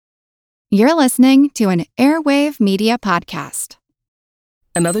You're listening to an Airwave Media Podcast.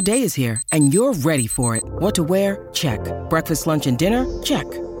 Another day is here, and you're ready for it. What to wear? Check. Breakfast, lunch, and dinner? Check.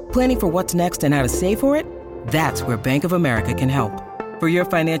 Planning for what's next and how to save for it? That's where Bank of America can help. For your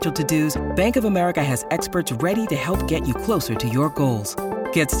financial to-dos, Bank of America has experts ready to help get you closer to your goals.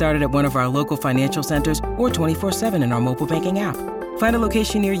 Get started at one of our local financial centers or 24/7 in our mobile banking app. Find a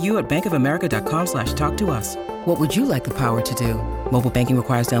location near you at bankofamerica.com/talktous. What would you like the power to do? Mobile banking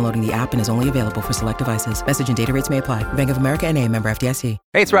requires downloading the app and is only available for select devices. Message and data rates may apply. Bank of America N.A., member FDIC.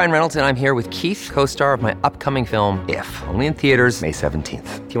 Hey, it's Ryan Reynolds, and I'm here with Keith, co-star of my upcoming film, If, only in theaters May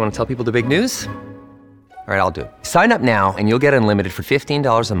 17th. Do you want to tell people the big news? All right, I'll do it. Sign up now and you'll get unlimited for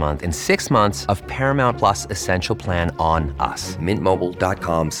 $15 a month and 6 months of Paramount Plus Essential Plan on us.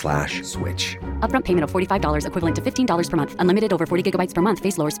 MintMobile.com/switch. Upfront payment of $45 equivalent to $15 per month. Unlimited over 40 gigabytes per month.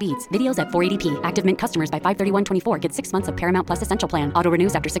 Face lower speeds. Videos at 480p. Active Mint customers by 531.24 get 6 months of Paramount Plus Essential Plan. Auto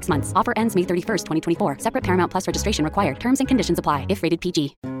renews after 6 months. Offer ends May 31st, 2024. Separate Paramount Plus registration required. Terms and conditions apply if rated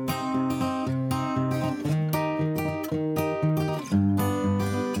PG.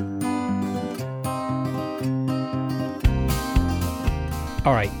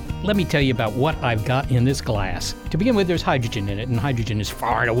 All right, let me tell you about what I've got in this glass. To begin with, there's hydrogen in it, and hydrogen is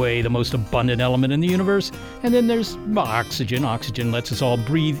far and away the most abundant element in the universe. And then there's oxygen. Oxygen lets us all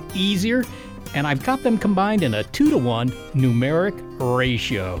breathe easier. And I've got them combined in a 2-to-1 numeric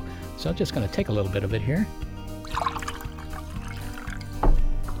ratio. So I'm just going to take a little bit of it here.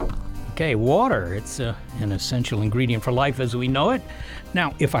 Okay, water. It's an essential ingredient for life as we know it.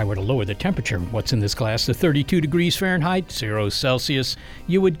 Now, if I were to lower the temperature, what's in this glass, to 32 degrees Fahrenheit, 0 Celsius,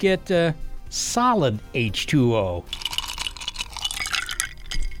 you would get solid H2O.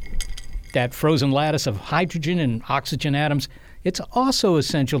 That frozen lattice of hydrogen and oxygen atoms, it's also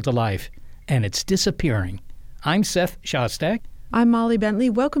essential to life, and it's disappearing. I'm Seth Shostak. I'm Molly Bentley.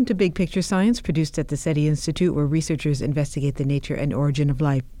 Welcome to Big Picture Science, produced at the SETI Institute, where researchers investigate the nature and origin of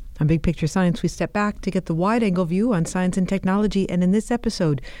life. On Big Picture Science, we step back to get the wide-angle view on science and technology, and in this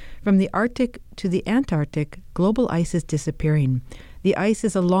episode, from the Arctic to the Antarctic, global ice is disappearing. The ice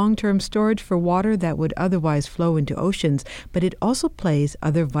is a long-term storage for water that would otherwise flow into oceans, but it also plays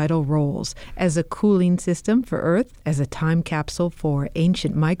other vital roles as a cooling system for Earth, as a time capsule for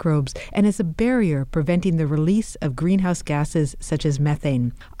ancient microbes, and as a barrier preventing the release of greenhouse gases such as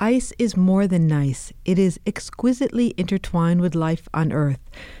methane. Ice is more than nice. It is exquisitely intertwined with life on Earth.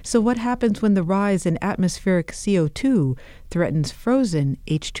 So what happens when the rise in atmospheric CO2 threatens frozen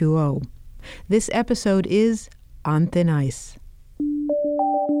H2O? This episode is On Thin Ice.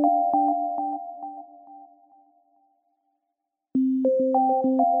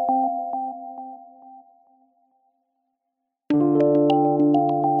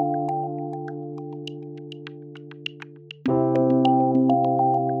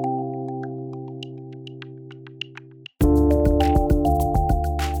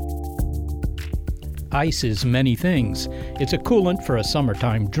 Ice is many things. It's a coolant for a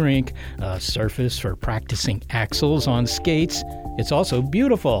summertime drink, a surface for practicing axles on skates. It's also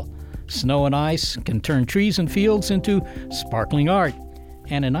beautiful. Snow and ice can turn trees and fields into sparkling art.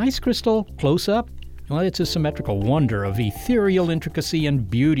 And an ice crystal, close up, well, it's a symmetrical wonder of ethereal intricacy and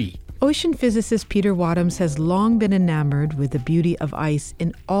beauty. Ocean physicist Peter Wadhams has long been enamored with the beauty of ice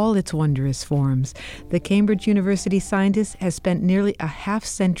in all its wondrous forms. The Cambridge University scientist has spent nearly a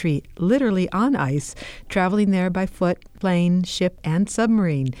half-century literally on ice, traveling there by foot, plane, ship, and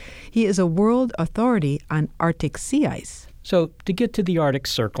submarine. He is a world authority on Arctic sea ice. So, to get to the Arctic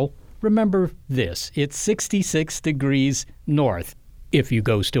Circle, remember this. It's 66 degrees north. If you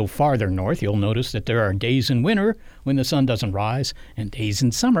go still farther north, you'll notice that there are days in winter when the sun doesn't rise and days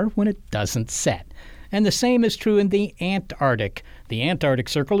in summer when it doesn't set. And the same is true in the Antarctic. The Antarctic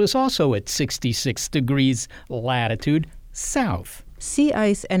Circle is also at 66 degrees latitude south. Sea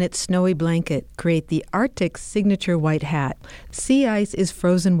ice and its snowy blanket create the Arctic's signature white hat. Sea ice is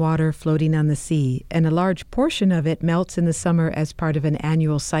frozen water floating on the sea, and a large portion of it melts in the summer as part of an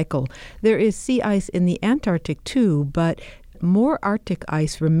annual cycle. There is sea ice in the Antarctic too, but more Arctic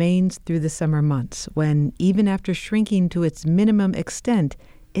ice remains through the summer months, when, even after shrinking to its minimum extent,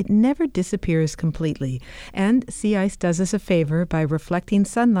 it never disappears completely. And sea ice does us a favor by reflecting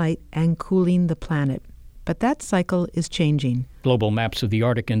sunlight and cooling the planet. But that cycle is changing. Global maps of the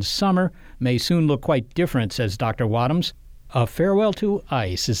Arctic in summer may soon look quite different, says Dr. Wadhams. A Farewell to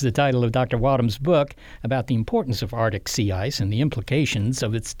Ice is the title of Dr. Wadhams' book about the importance of Arctic sea ice and the implications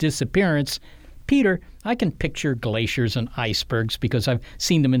of its disappearance. Peter, I can picture glaciers and icebergs because I've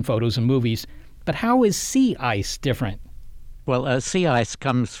seen them in photos and movies. But how is sea ice different? Well, sea ice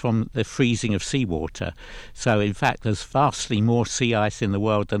comes from the freezing of seawater. So, in fact, there's vastly more sea ice in the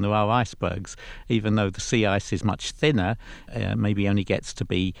world than there are icebergs, even though the sea ice is much thinner, maybe only gets to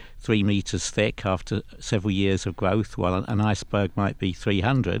be 3 meters thick after several years of growth, while an iceberg might be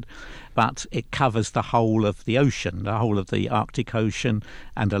 300. But it covers the whole of the ocean, the whole of the Arctic Ocean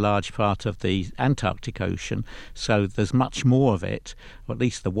and a large part of the Antarctic Ocean. So there's much more of it, or at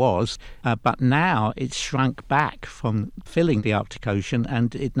least there was. But now it's shrunk back from filling the Arctic Ocean,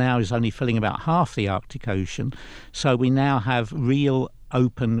 and it now is only filling about half the Arctic Ocean. So we now have real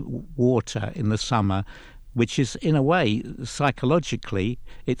open water in the summer, which is, in a way, psychologically,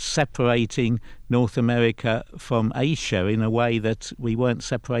 it's separating North America from Asia in a way that we weren't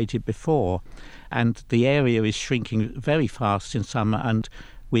separated before. And the area is shrinking very fast in summer, and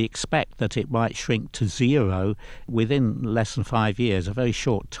we expect that it might shrink to zero within less than 5 years. A very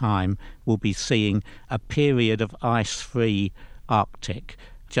short time, we'll be seeing a period of ice-free Arctic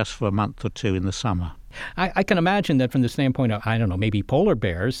just for a month or two in the summer. I can imagine that from the standpoint of, I don't know, maybe polar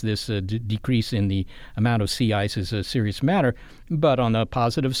bears, this decrease in the amount of sea ice is a serious matter. But on the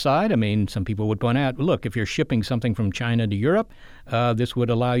positive side, I mean, some people would point out, look, if you're shipping something from China to Europe, this would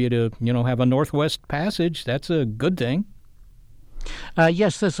allow you to, have a northwest passage. That's a good thing.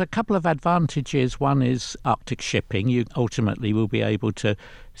 Yes, there's a couple of advantages. One is Arctic shipping. You ultimately will be able to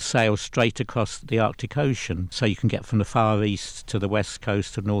sail straight across the Arctic Ocean, so you can get from the Far East to the west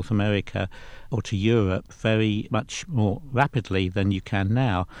coast of North America or to Europe very much more rapidly than you can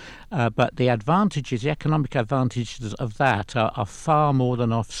now. But the advantages, the economic advantages of that are far more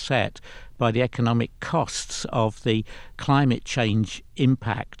than offset by the economic costs of the climate change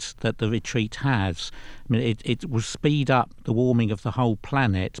impact that the retreat has. I mean, it will speed up the warming of the whole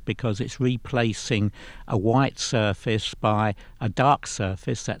planet because it's replacing a white surface by a dark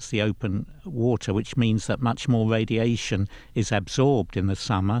surface, that's the open water, which means that much more radiation is absorbed in the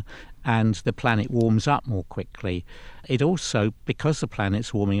summer and the planet warms up more quickly. It also, because the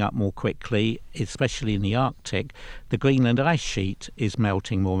planet's warming up more quickly, especially in the Arctic, the Greenland ice sheet is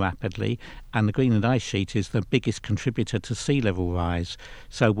melting more rapidly, and the Greenland ice sheet is the biggest contributor to sea level rise.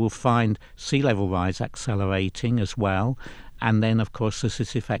 So we'll find sea level rise accelerating as well. And then, of course, there's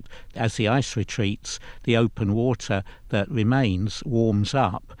this effect, as the ice retreats, the open water that remains warms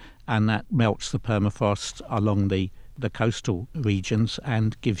up, and that melts the permafrost along the coastal regions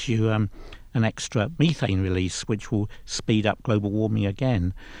and gives you an extra methane release, which will speed up global warming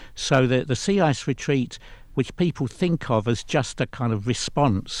again. So the sea ice retreat, which people think of as just a kind of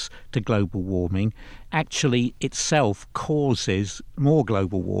response to global warming, actually itself causes more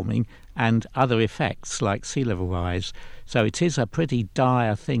global warming and other effects like sea level rise. So it is a pretty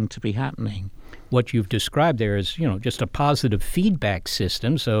dire thing to be happening. What you've described there is, just a positive feedback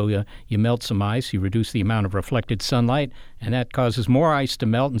system. So you melt some ice, you reduce the amount of reflected sunlight, and that causes more ice to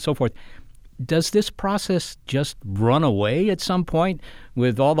melt and so forth. Does this process just run away at some point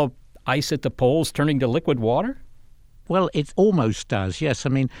with all the ice at the poles turning to liquid water? Well, it almost does, yes. I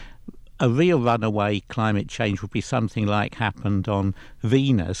mean, a real runaway climate change would be something like happened on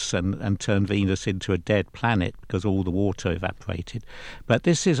Venus and turned Venus into a dead planet because all the water evaporated. But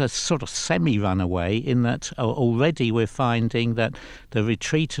this is a sort of semi-runaway in that already we're finding that the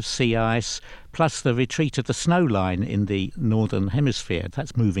retreat of sea ice plus the retreat of the snow line in the northern hemisphere,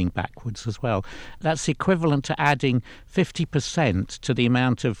 that's moving backwards as well. That's equivalent to adding 50% to the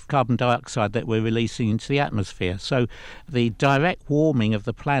amount of carbon dioxide that we're releasing into the atmosphere. So the direct warming of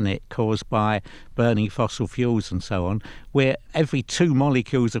the planet caused by burning fossil fuels and so on, where every 2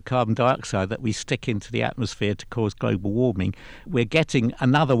 molecules of carbon dioxide that we stick into the atmosphere to cause global warming, we're getting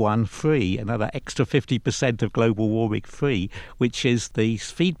another one free, another extra 50% of global warming free, which is the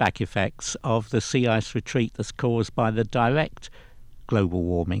feedback effects of the sea ice retreat that's caused by the direct global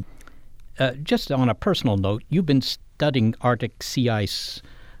warming. Just on a personal note, you've been studying Arctic sea ice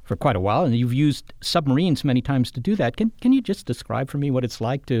for quite a while, and you've used submarines many times to do that. Can you just describe for me what it's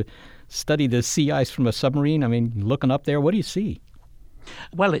like to study the sea ice from a submarine? I mean, looking up there, what do you see?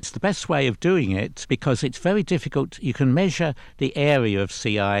 Well, it's the best way of doing it because it's very difficult. You can measure the area of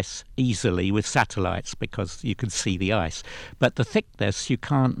sea ice easily with satellites because you can see the ice. But the thickness you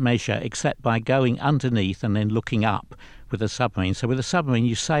can't measure except by going underneath and then looking up with a submarine. So with a submarine,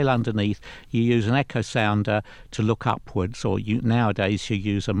 you sail underneath, you use an echo sounder to look upwards, or nowadays you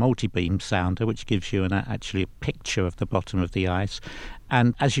use a multi-beam sounder, which gives you actually a picture of the bottom of the ice.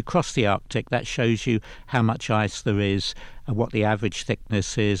 And as you cross the Arctic, that shows you how much ice there is, what the average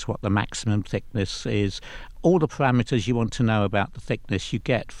thickness is, what the maximum thickness is. All the parameters you want to know about the thickness you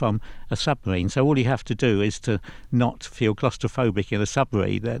get from a submarine. So all you have to do is to not feel claustrophobic in a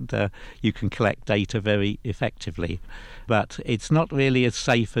submarine, and you can collect data very effectively. But it's not really as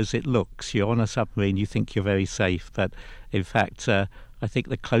safe as it looks. You're on a submarine, you think you're very safe, but in fact I think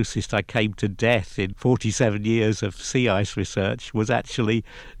the closest I came to death in 47 years of sea ice research was actually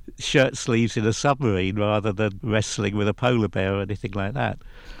shirt sleeves in a submarine rather than wrestling with a polar bear or anything like that.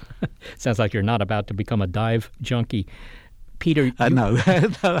 Sounds like you're not about to become a dive junkie. Peter, no,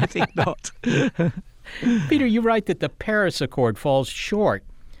 I think not. Peter, you write that the Paris Accord falls short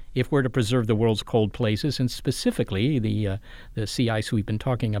if we're to preserve the world's cold places, and specifically the sea ice we've been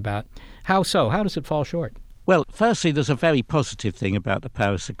talking about. How so? How does it fall short? Well, firstly, there's a very positive thing about the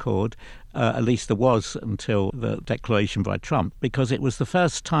Paris Accord, at least there was until the declaration by Trump, because it was the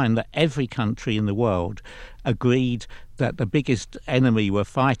first time that every country in the world agreed that the biggest enemy we're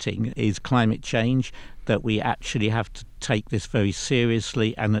fighting is climate change, that we actually have to take this very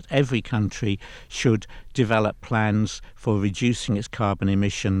seriously, and that every country should develop plans for reducing its carbon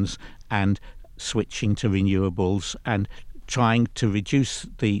emissions and switching to renewables and trying to reduce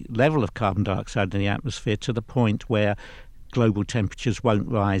the level of carbon dioxide in the atmosphere to the point where global temperatures won't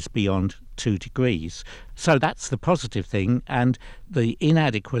rise beyond 2 degrees. So that's the positive thing. And the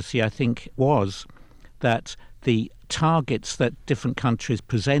inadequacy, I think, was that the targets that different countries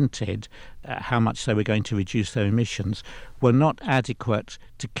presented, how much they were going to reduce their emissions, were not adequate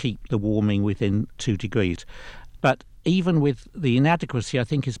to keep the warming within 2 degrees. But even with the inadequacy, I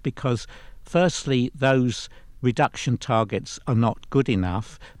think is because, firstly, those reduction targets are not good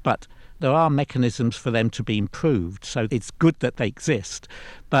enough, but there are mechanisms for them to be improved, so it's good that they exist,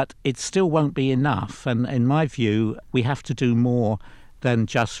 but it still won't be enough. And in my view, we have to do more than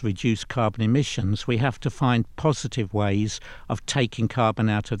just reduce carbon emissions. We have to find positive ways of taking carbon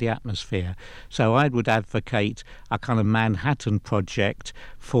out of the atmosphere. So I would advocate a kind of Manhattan Project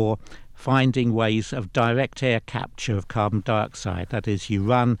for finding ways of direct air capture of carbon dioxide. That is, you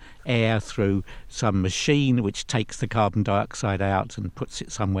run air through some machine which takes the carbon dioxide out and puts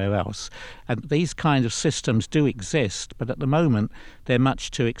it somewhere else. And these kind of systems do exist, but at the moment they're much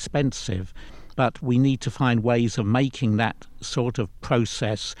too expensive. But we need to find ways of making that sort of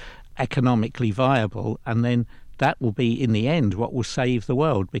process economically viable, and then that will be, in the end, what will save the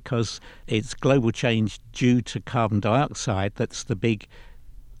world, because it's global change due to carbon dioxide that's the big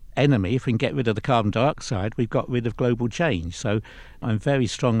enemy. If we can get rid of the carbon dioxide, we've got rid of global change. So I'm very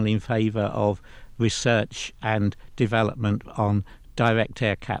strongly in favour of research and development on direct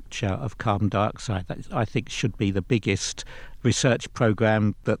air capture of carbon dioxide. That, I think, should be the biggest research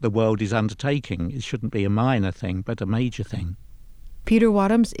programme that the world is undertaking. It shouldn't be a minor thing, but a major thing. Peter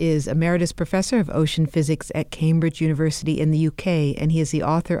Wadhams is Emeritus Professor of Ocean Physics at Cambridge University in the UK, and he is the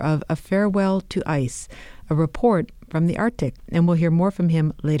author of A Farewell to Ice, a report from the Arctic, and we'll hear more from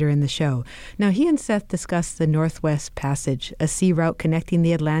him later in the show. Now, he and Seth discuss the Northwest Passage, a sea route connecting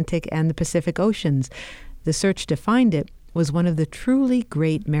the Atlantic and the Pacific Oceans. The search to find it was one of the truly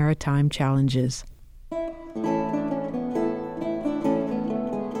great maritime challenges.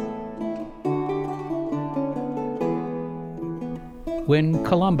 When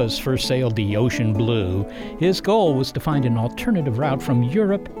Columbus first sailed the ocean blue, his goal was to find an alternative route from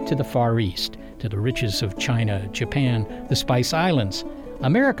Europe to the Far East, to the riches of China, Japan, the Spice Islands.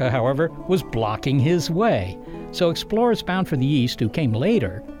 America, however, was blocking his way. So explorers bound for the East, who came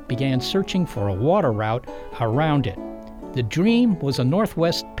later, began searching for a water route around it. The dream was a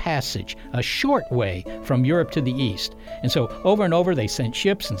Northwest Passage, a short way from Europe to the East. And so over and over they sent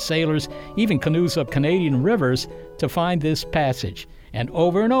ships and sailors, even canoes up Canadian rivers, to find this passage. And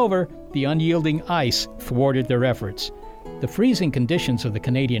over, the unyielding ice thwarted their efforts. The freezing conditions of the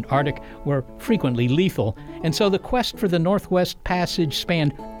Canadian Arctic were frequently lethal, and so the quest for the Northwest Passage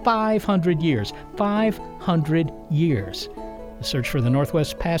spanned 500 years. 500 years. The search for the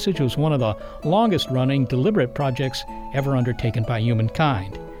Northwest Passage was one of the longest-running deliberate projects ever undertaken by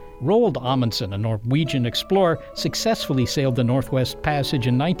humankind. Roald Amundsen, a Norwegian explorer, successfully sailed the Northwest Passage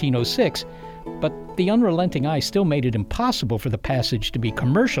in 1906, but the unrelenting ice still made it impossible for the passage to be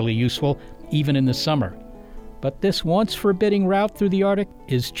commercially useful even in the summer. But this once forbidding route through the Arctic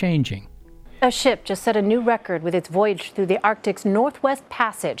is changing. A ship just set a new record with its voyage through the Arctic's Northwest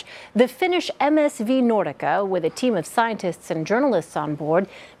Passage. The Finnish MSV Nordica, with a team of scientists and journalists on board,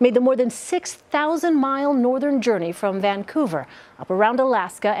 made the more than 6,000-mile northern journey from Vancouver, up around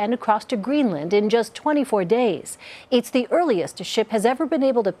Alaska and across to Greenland in just 24 days. It's the earliest a ship has ever been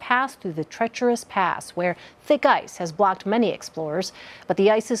able to pass through the treacherous pass, where thick ice has blocked many explorers, but the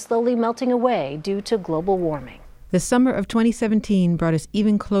ice is slowly melting away due to global warming. The summer of 2017 brought us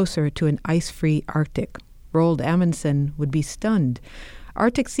even closer to an ice-free Arctic. Roald Amundsen would be stunned.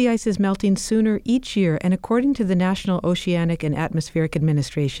 Arctic sea ice is melting sooner each year, and according to the National Oceanic and Atmospheric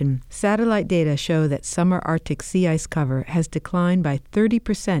Administration, satellite data show that summer Arctic sea ice cover has declined by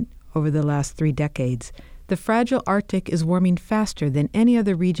 30% over the last 3 decades. The fragile Arctic is warming faster than any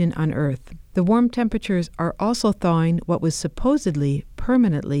other region on Earth. The warm temperatures are also thawing what was supposedly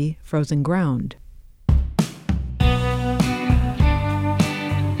permanently frozen ground.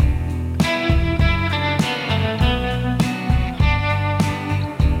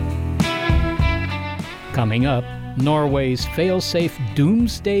 Coming up, Norway's fail-safe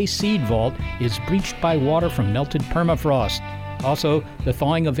Doomsday Seed Vault is breached by water from melted permafrost. Also, the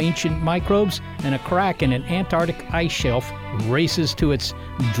thawing of ancient microbes and a crack in an Antarctic ice shelf races to its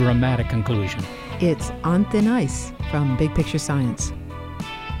dramatic conclusion. It's On Thin Ice from Big Picture Science.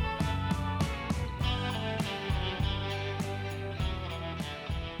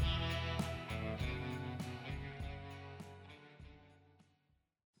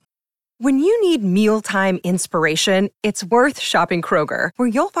 When you need mealtime inspiration, it's worth shopping Kroger, where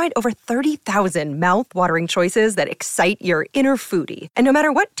you'll find over 30,000 mouth-watering choices that excite your inner foodie. And no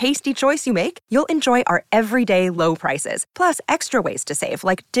matter what tasty choice you make, you'll enjoy our everyday low prices, plus extra ways to save,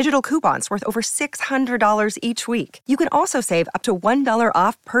 like digital coupons worth over $600 each week. You can also save up to $1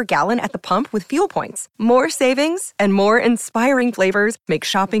 off per gallon at the pump with fuel points. More savings and more inspiring flavors make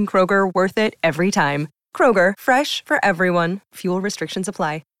shopping Kroger worth it every time. Kroger, fresh for everyone. Fuel restrictions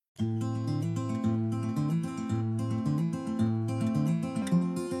apply.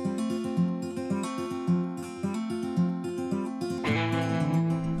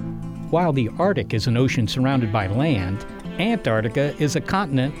 While the Arctic is an ocean surrounded by land, Antarctica is a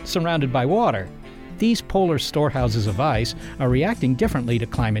continent surrounded by water. These polar storehouses of ice are reacting differently to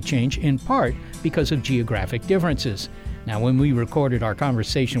climate change, in part because of geographic differences. Now, when we recorded our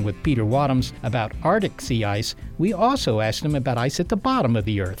conversation with Peter Wadhams about Arctic sea ice, we also asked him about ice at the bottom of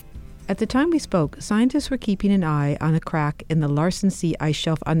the Earth. At the time we spoke, scientists were keeping an eye on a crack in the Larsen Sea ice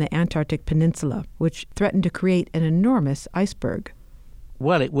shelf on the Antarctic Peninsula, which threatened to create an enormous iceberg.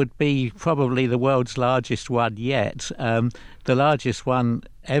 Well, it would be probably the world's largest one yet. The largest one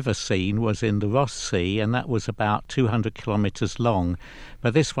ever seen was in the Ross Sea, and that was about 200 kilometres long.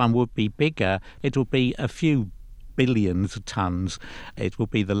 But this one would be bigger. It will be a few billions of tons. It will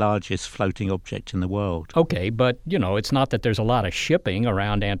be the largest floating object in the world. Okay, but, it's not that there's a lot of shipping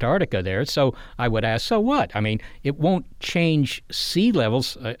around Antarctica there, so I would ask, so what? I mean, it won't change sea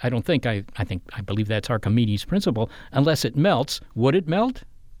levels, I don't think. I believe that's Archimedes' principle, unless it melts. Would it melt?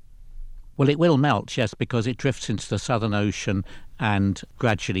 Well, it will melt, yes, because it drifts into the Southern Ocean and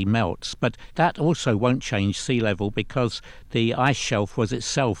gradually melts. But that also won't change sea level because the ice shelf was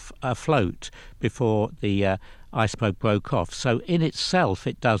itself afloat before the iceberg broke off. So in itself,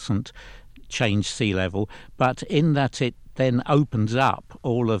 it doesn't change sea level, but in that it then opens up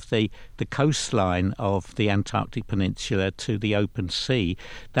all of the coastline of the Antarctic Peninsula to the open sea.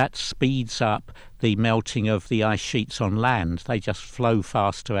 That speeds up the melting of the ice sheets on land. They just flow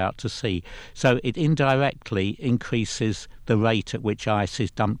faster out to sea. So it indirectly increases the rate at which ice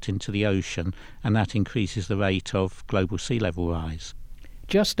is dumped into the ocean, and that increases the rate of global sea level rise.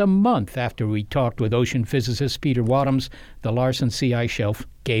 Just a month after we talked with ocean physicist Peter Wadhams, the Larsen Sea ice shelf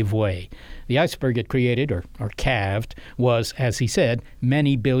gave way. The iceberg it created, or calved, was, as he said,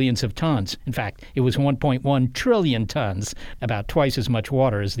 many billions of tons. In fact, it was 1.1 trillion tons, about twice as much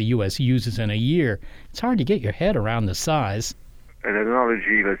water as the U.S. uses in a year. It's hard to get your head around the size. An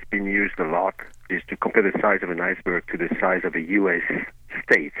analogy that's been used a lot is to compare the size of an iceberg to the size of a U.S.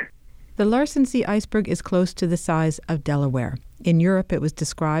 state. The Larsen Sea iceberg is close to the size of Delaware. In Europe, it was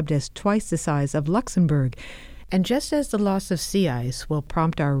described as twice the size of Luxembourg. And just as the loss of sea ice will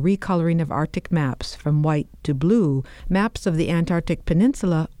prompt our recoloring of Arctic maps from white to blue, maps of the Antarctic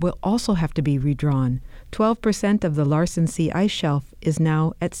Peninsula will also have to be redrawn. 12% of the Larsen Sea ice shelf is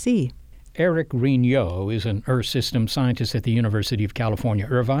now at sea. Eric Rignot is an Earth system scientist at the University of California,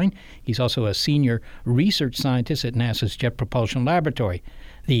 Irvine. He's also a senior research scientist at NASA's Jet Propulsion Laboratory.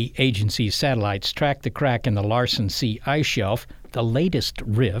 The agency's satellites track the crack in the Larsen Sea ice shelf, the latest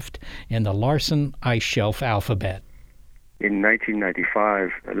rift in the Larsen ice shelf alphabet. In 1995,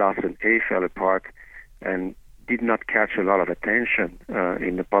 Larsen A fell apart and did not catch a lot of attention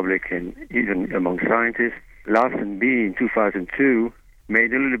in the public and even among scientists. Larsen B in 2002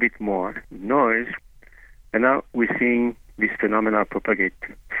 made a little bit more noise, and now we're seeing this phenomena propagate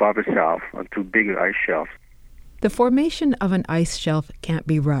farther south onto bigger ice shelves. The formation of an ice shelf can't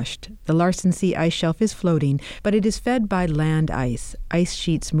be rushed. The Larsen C ice shelf is floating, but it is fed by land ice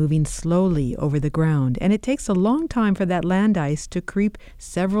sheets moving slowly over the ground, and it takes a long time for that land ice to creep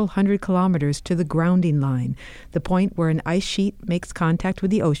several hundred kilometers to the grounding line, the point where an ice sheet makes contact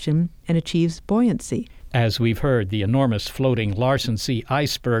with the ocean and achieves buoyancy. As we've heard, the enormous floating Larsen C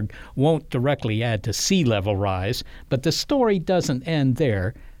iceberg won't directly add to sea level rise, but the story doesn't end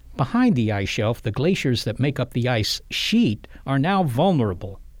there. Behind the ice shelf, the glaciers that make up the ice sheet are now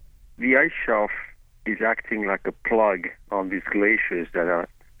vulnerable. The ice shelf is acting like a plug on these glaciers that are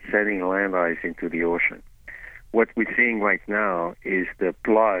sending land ice into the ocean. What we're seeing right now is the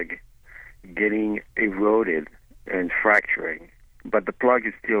plug getting eroded and fracturing, but the plug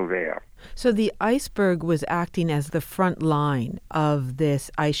is still there. So the iceberg was acting as the front line of this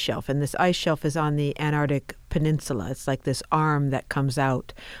ice shelf, and this ice shelf is on the Antarctic Peninsula. It's like this arm that comes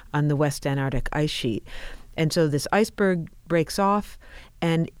out on the West Antarctic ice sheet. And so this iceberg breaks off,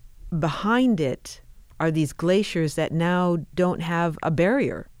 and behind it are these glaciers that now don't have a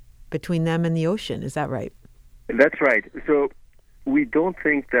barrier between them and the ocean. Is that right? That's right. So we don't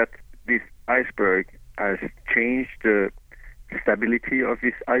think that this iceberg has changed the stability of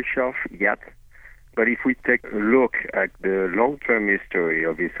this ice shelf yet. But if we take a look at the long-term history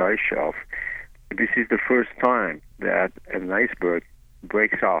of this ice shelf, this is the first time that an iceberg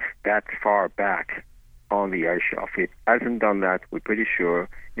breaks off that far back on the ice shelf. It hasn't done that, we're pretty sure,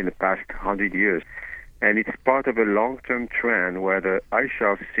 in the past 100 years. And it's part of a long-term trend where the ice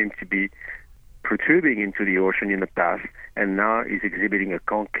shelf seems to be protruding into the ocean in the past and now is exhibiting a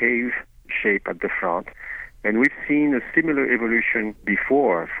concave shape at the front. And we've seen a similar evolution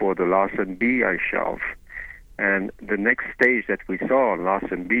before for the Larsen B ice shelf. And the next stage that we saw on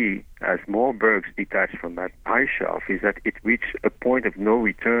Larsen B, as more bergs detached from that ice shelf, is that it reached a point of no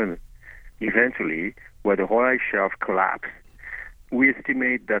return eventually, where the whole ice shelf collapsed. We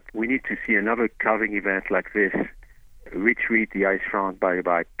estimate that we need to see another calving event like this retreat the ice front by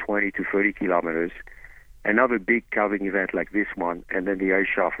about 20 to 30 kilometers, another big calving event like this one, and then the ice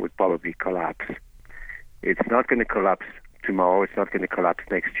shelf would probably collapse. It's not going to collapse tomorrow. It's not going to collapse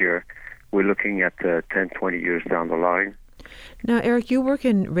next year. We're looking at 10, 20 years down the line. Now, Eric, you work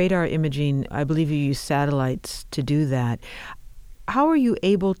in radar imaging. I believe you use satellites to do that. How are you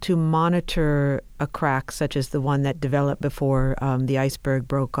able to monitor a crack such as the one that developed before the iceberg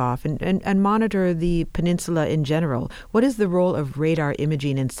broke off and monitor the peninsula in general? What is the role of radar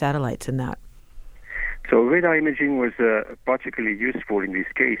imaging and satellites in that? So radar imaging was particularly useful in this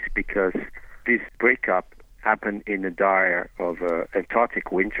case because this breakup happened in the dire of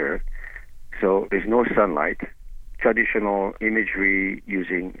Antarctic winter, so there's no sunlight. Traditional imagery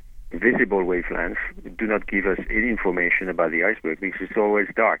using visible wavelengths do not give us any information about the iceberg because it's always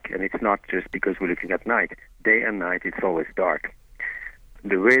dark, and it's not just because we're looking at night. Day and night, it's always dark.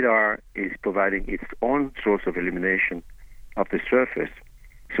 The radar is providing its own source of illumination of the surface,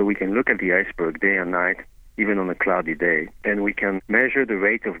 so we can look at the iceberg day and night, even on a cloudy day, and we can measure the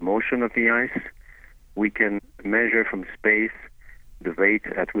rate of motion of the ice. We can measure from space the rate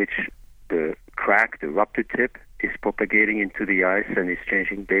at which the crack, the rupture tip, is propagating into the ice and is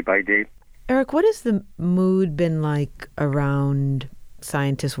changing day by day. Eric, what has the mood been like around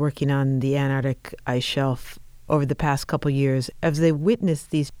scientists working on the Antarctic ice shelf over the past couple years as they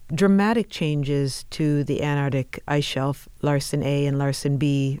witnessed these dramatic changes to the Antarctic ice shelf? Larsen A and Larsen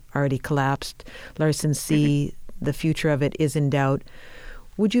B already collapsed. Larsen C, the future of it is in doubt.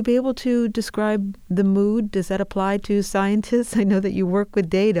 Would you be able to describe the mood? Does that apply to scientists? I know that you work with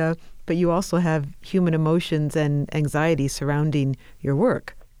data, but you also have human emotions and anxiety surrounding your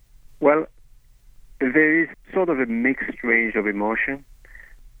work. Well, there is sort of a mixed range of emotion.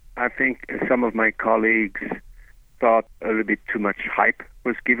 I think some of my colleagues thought a little bit too much hype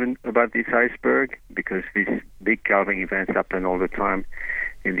was given about this iceberg because these big calving events happen all the time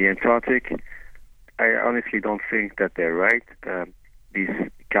in the Antarctic. I honestly don't think that they're right. This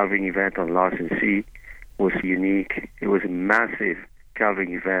calving event on Larsen C was unique. It was a massive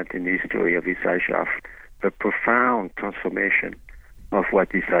calving event in the history of this ice shelf, a profound transformation of what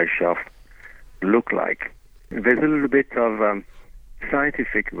this ice shelf looked like. There's a little bit of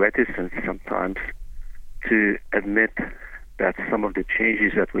scientific reticence sometimes to admit that some of the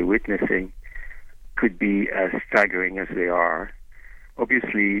changes that we're witnessing could be as staggering as they are.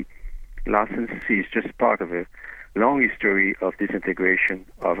 Obviously, Larsen C is just part of a long history of disintegration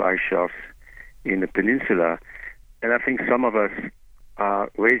of ice shelves in the peninsula. And I think some of us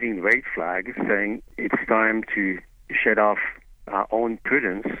are raising red flags, saying it's time to shed off our own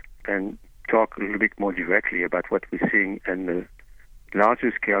prudence and talk a little bit more directly about what we're seeing and the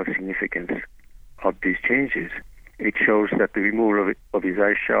larger scale significance of these changes. It shows that the removal of these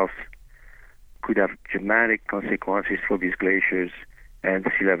ice shelves could have dramatic consequences for these glaciers and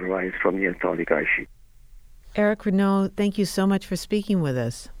sea level rise from the Antarctic ice sheet. Eric Rignot, thank you so much for speaking with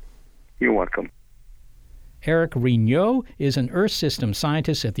us. You're welcome. Eric Rignot is an Earth system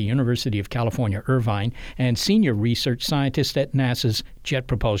scientist at the University of California, Irvine, and senior research scientist at NASA's Jet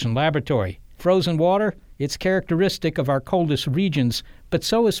Propulsion Laboratory. Frozen water, it's characteristic of our coldest regions, but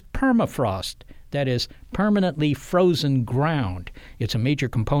so is permafrost, that is, permanently frozen ground. It's a major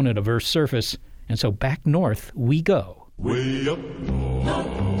component of Earth's surface, and so back north we go. Way up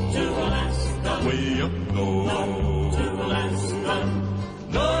north to Alaska, way up north to Alaska,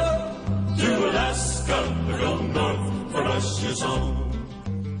 north to Alaska, we go north for us your song.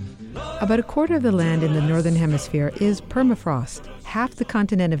 About a quarter of the land in the northern hemisphere is permafrost, half the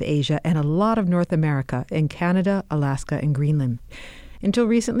continent of Asia and a lot of North America in Canada, Alaska, and Greenland. Until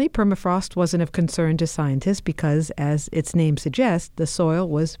recently, permafrost wasn't of concern to scientists because, as its name suggests, the soil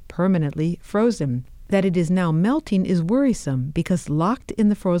was permanently frozen. That it is now melting is worrisome because locked in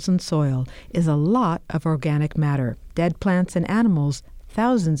the frozen soil is a lot of organic matter, dead plants and animals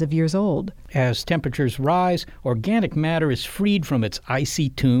thousands of years old. As temperatures rise, organic matter is freed from its icy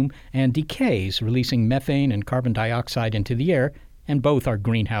tomb and decays, releasing methane and carbon dioxide into the air, and both are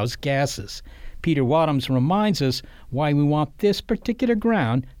greenhouse gases. Peter Wadhams reminds us why we want this particular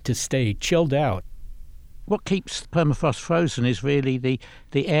ground to stay chilled out. What keeps permafrost frozen is really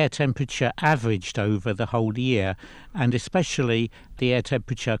the air temperature averaged over the whole year, and especially the air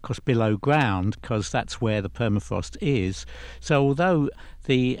temperature, of course, below ground, because that's where the permafrost is. So although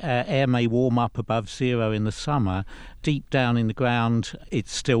the air may warm up above zero in the summer, deep down in the ground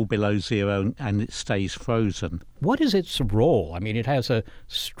it's still below zero and it stays frozen. What is its role? I mean, it has a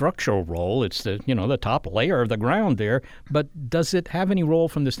structural role. It's the top layer of the ground there, but does it have any role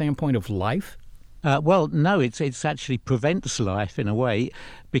from the standpoint of life? Well, no, it's actually prevents life in a way.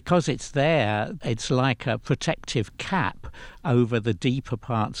 Because it's there, it's like a protective cap over the deeper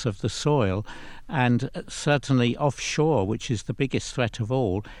parts of the soil. And certainly offshore, which is the biggest threat of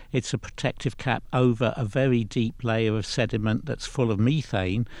all, it's a protective cap over a very deep layer of sediment that's full of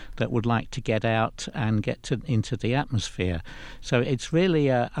methane that would like to get out and get into the atmosphere. So it's really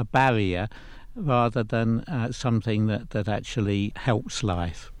a barrier rather than something that actually helps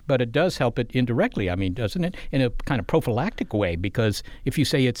life. But it does help it indirectly, I mean, doesn't it? In a kind of prophylactic way, because if you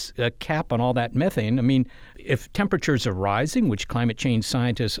say it's a cap on all that methane, I mean, if temperatures are rising, which climate change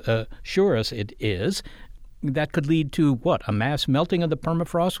scientists assure us it is, that could lead to what? A mass melting of the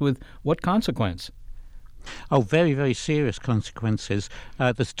permafrost with what consequence? Oh, very, very serious consequences.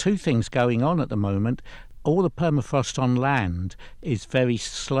 There's two things going on at the moment. All the permafrost on land is very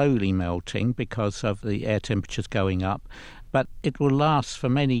slowly melting because of the air temperatures going up. But it will last for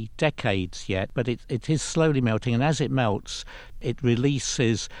many decades yet, but it is slowly melting, and as it melts, it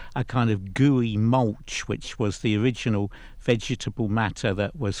releases a kind of gooey mulch, which was the original vegetable matter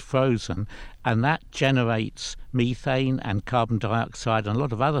that was frozen, and that generates methane and carbon dioxide and a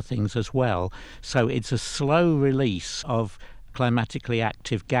lot of other things as well. So it's a slow release of climatically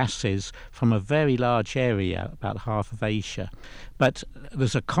active gases from a very large area, about half of Asia. But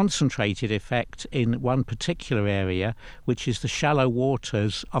there's a concentrated effect in one particular area, which is the shallow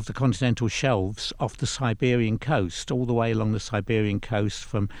waters of the continental shelves off the Siberian coast, all the way along the Siberian coast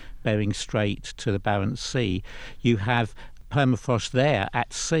from Bering Strait to the Barents Sea. You have permafrost there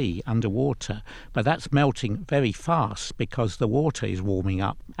at sea, underwater, but that's melting very fast because the water is warming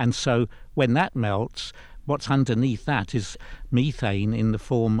up. And so when that melts, what's underneath that is methane in the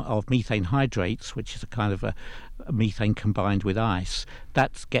form of methane hydrates, which is a kind of a methane combined with ice.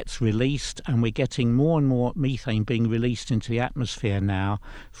 That gets released, and we're getting more and more methane being released into the atmosphere now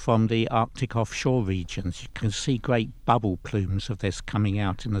from the Arctic offshore regions. You can see great bubble plumes of this coming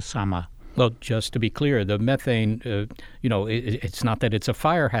out in the summer. Well, just to be clear, the methane, it's not that it's a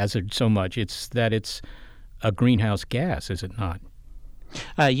fire hazard so much, it's that it's a greenhouse gas, is it not?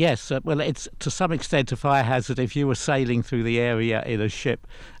 Yes, well, it's to some extent a fire hazard. If you were sailing through the area in a ship,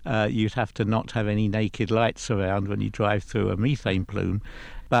 you'd have to not have any naked lights around when you drive through a methane plume.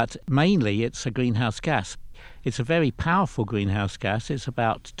 But mainly it's a greenhouse gas. It's a very powerful greenhouse gas. It's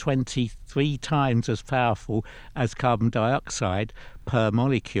about 23 times as powerful as carbon dioxide per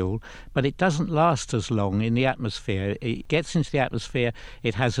molecule, but it doesn't last as long in the atmosphere. It gets into the atmosphere,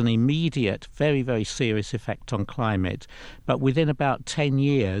 it has an immediate, very, very serious effect on climate, but within about 10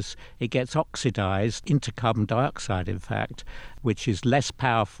 years, it gets oxidized into carbon dioxide, in fact, which is less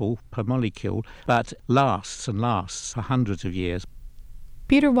powerful per molecule, but lasts and lasts for hundreds of years.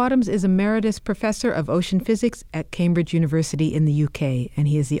 Peter Wadhams is Emeritus Professor of Ocean Physics at Cambridge University in the UK, and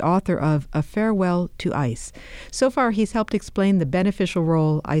he is the author of A Farewell to Ice. So far, he's helped explain the beneficial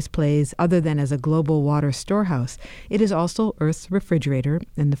role ice plays other than as a global water storehouse. It is also Earth's refrigerator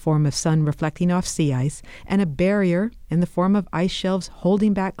in the form of sun reflecting off sea ice, and a barrier in the form of ice shelves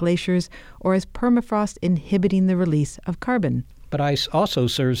holding back glaciers or as permafrost inhibiting the release of carbon. But ice also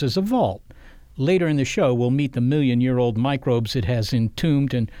serves as a vault. Later in the show, we'll meet the million-year-old microbes it has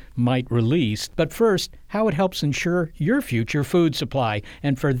entombed and might release. But first, how it helps ensure your future food supply.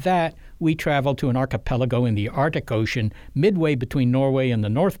 And for that, we travel to an archipelago in the Arctic Ocean, midway between Norway and the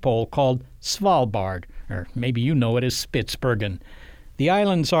North Pole, called Svalbard, or maybe you know it as Spitsbergen. The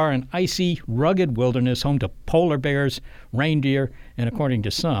islands are an icy, rugged wilderness home to polar bears, reindeer, and according to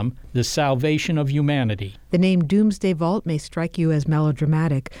some, the salvation of humanity. The name Doomsday Vault may strike you as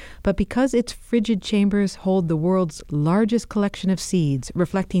melodramatic, but because its frigid chambers hold the world's largest collection of seeds,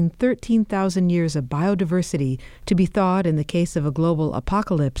 reflecting 13,000 years of biodiversity to be thawed in the case of a global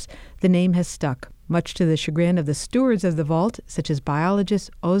apocalypse, the name has stuck, much to the chagrin of the stewards of the vault, such as biologist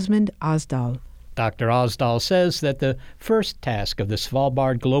Åsmund Asdal. Dr. Asdal says that the first task of the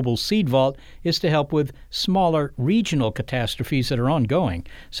Svalbard Global Seed Vault is to help with smaller regional catastrophes that are ongoing,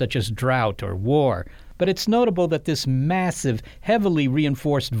 such as drought or war. But it's notable that this massive, heavily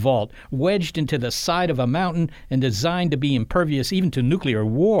reinforced vault, wedged into the side of a mountain and designed to be impervious even to nuclear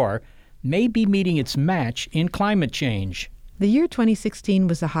war, may be meeting its match in climate change. The year 2016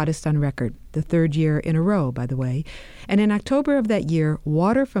 was the hottest on record, the third year in a row, by the way. And in October of that year,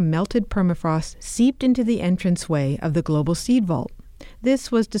 water from melted permafrost seeped into the entranceway of the Global Seed Vault.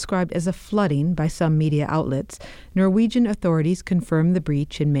 This was described as a flooding by some media outlets. Norwegian authorities confirmed the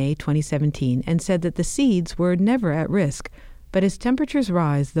breach in May 2017 and said that the seeds were never at risk. But as temperatures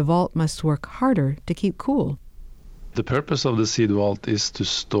rise, the vault must work harder to keep cool. The purpose of the seed vault is to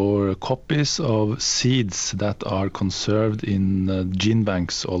store copies of seeds that are conserved in gene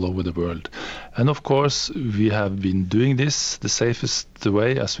banks all over the world. And of course, we have been doing this the safest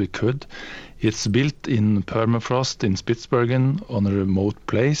way as we could. It's built in permafrost in Spitsbergen on a remote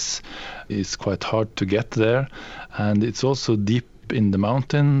place. It's quite hard to get there, and it's also deep in the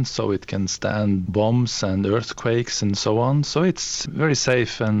mountain, so it can stand bombs and earthquakes and so on. So it's very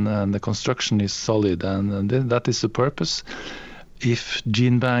safe, and the construction is solid, and that is the purpose. If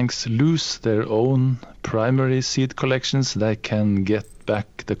gene banks lose their own primary seed collections, they can get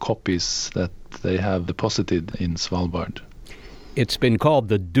back the copies that they have deposited in Svalbard. It's been called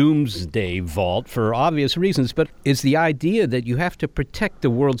the Doomsday Vault for obvious reasons, but is the idea that you have to protect the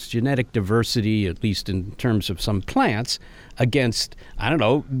world's genetic diversity, at least in terms of some plants, against, I don't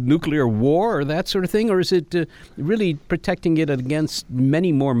know, nuclear war or that sort of thing? Or is it really protecting it against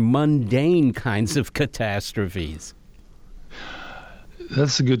many more mundane kinds of catastrophes?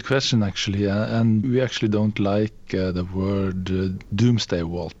 That's a good question, actually, and we actually don't like the word Doomsday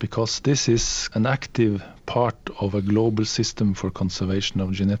Vault, because this is an active part of a global system for conservation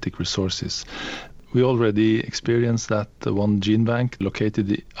of genetic resources. We already experienced that one gene bank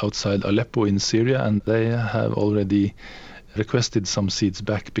located outside Aleppo in Syria, and they have already requested some seeds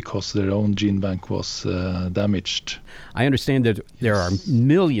back because their own gene bank was damaged. I understand that there are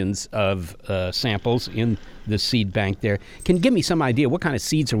millions of samples in the seed bank there. Can you give me some idea, what kind of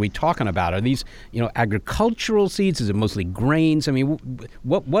seeds are we talking about? Are these, agricultural seeds? Is it mostly grains? I mean,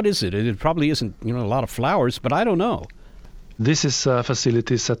 what is it? It probably isn't, a lot of flowers, but I don't know. This is a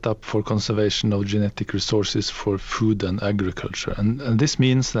facility set up for conservation of genetic resources for food and agriculture. And this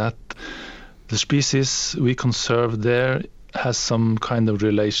means that the species we conserve there has some kind of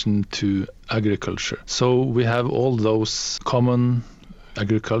relation to agriculture. So we have all those common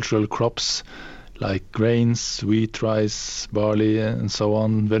agricultural crops like grains, wheat, rice, barley, and so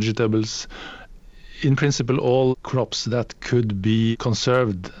on, vegetables. In principle, all crops that could be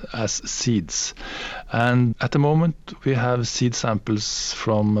conserved as seeds. And at the moment, we have seed samples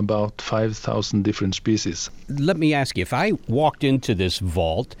from about 5,000 different species. Let me ask you, if I walked into this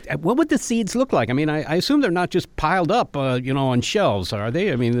vault, what would the seeds look like? I mean, I assume they're not just piled up, on shelves, are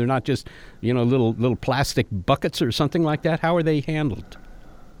they? I mean, they're not just, little plastic buckets or something like that. How are they handled?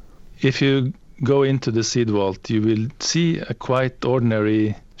 If you go into the seed vault, you will see a quite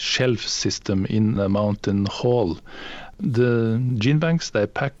ordinary shelf system in a mountain hall. The gene banks, they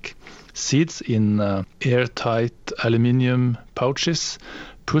pack seeds in airtight aluminium pouches,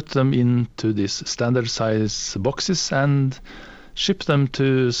 put them into these standard size boxes and ship them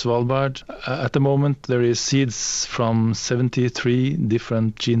to Svalbard. At the moment, there is seeds from 73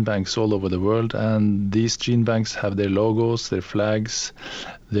 different gene banks all over the world, and these gene banks have their logos, their flags,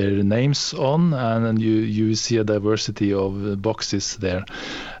 their names on, and you see a diversity of boxes there.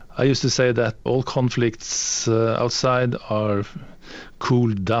 I used to say that all conflicts outside are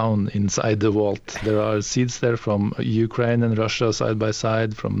cooled down inside the vault. There are seeds there from Ukraine and Russia side by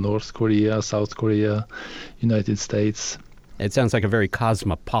side, from North Korea, South Korea, United States. It sounds like a very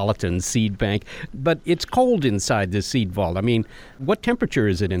cosmopolitan seed bank, but it's cold inside this seed vault. I mean, what temperature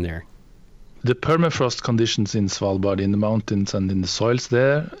is it in there? The permafrost conditions in Svalbard, in the mountains and in the soils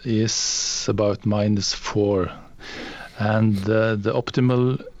there, is about -4. And the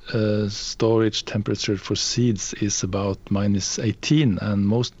optimal storage temperature for seeds is about -18, and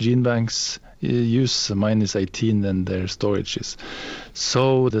most gene banks use -18 in their storages.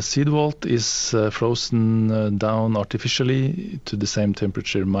 So the seed vault is frozen down artificially to the same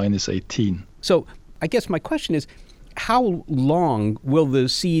temperature, -18. So I guess my question is, how long will the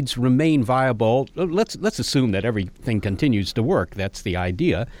seeds remain viable? Let's assume that everything continues to work. That's the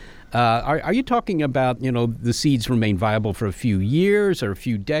idea. Are you talking about, the seeds remain viable for a few years or a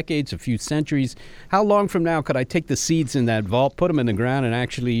few decades, a few centuries? How long from now could I take the seeds in that vault, put them in the ground, and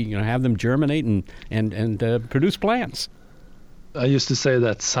actually, have them germinate and produce plants? I used to say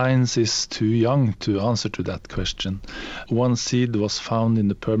that science is too young to answer to that question. One seed was found in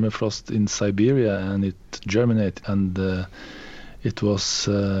the permafrost in Siberia, and it germinated, and it was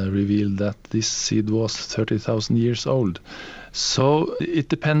revealed that this seed was 30,000 years old. So it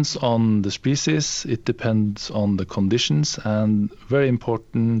depends on the species, it depends on the conditions, and very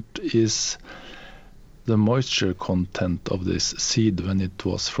important is the moisture content of this seed when it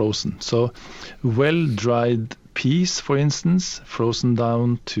was frozen. So well-dried peas, for instance, frozen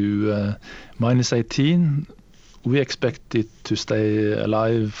down to -18, we expect it to stay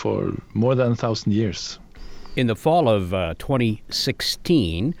alive for more than 1,000 years. In the fall of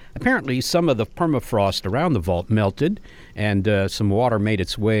 2016, apparently some of the permafrost around the vault melted, and some water made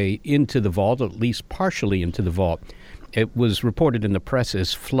its way into the vault, at least partially into the vault. It was reported in the press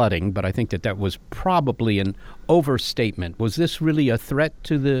as flooding, but I think that was probably an overstatement. Was this really a threat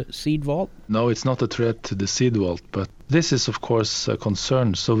to the seed vault? No, it's not a threat to the seed vault, but this is, of course, a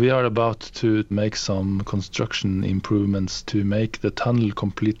concern. So we are about to make some construction improvements to make the tunnel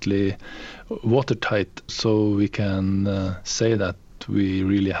completely watertight, so we can say that we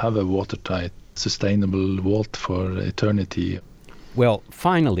really have a watertight, sustainable vault for eternity. Well,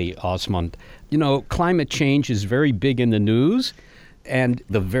 finally, Åsmund, climate change is very big in the news, and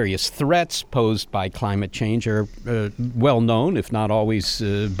the various threats posed by climate change are well known, if not always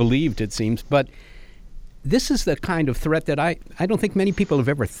believed, it seems. But this is the kind of threat that I don't think many people have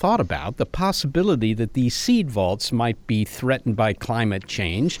ever thought about, the possibility that these seed vaults might be threatened by climate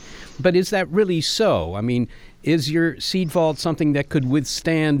change. But is that really so? I mean, is your seed vault something that could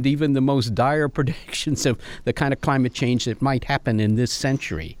withstand even the most dire predictions of the kind of climate change that might happen in this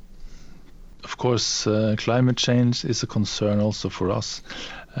century? Of course, climate change is a concern also for us.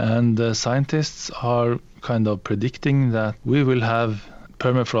 And scientists are kind of predicting that we will have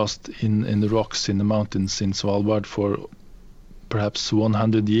permafrost in the rocks in the mountains in Svalbard for perhaps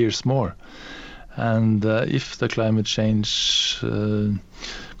 100 years more. And if the climate change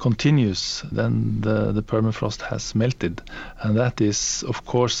continues, then the permafrost has melted. And that is, of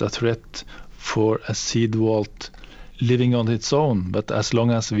course, a threat for a seed vault living on its own. But as long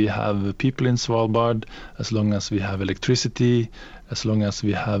as we have people in Svalbard, as long as we have electricity, as long as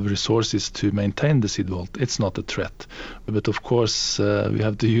we have resources to maintain the seed vault, it's not a threat. But of course, we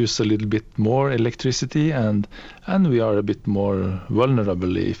have to use a little bit more electricity, and we are a bit more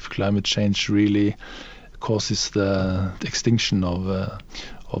vulnerable if climate change really causes the extinction of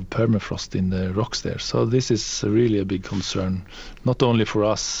permafrost in the rocks there. So this is really a big concern, not only for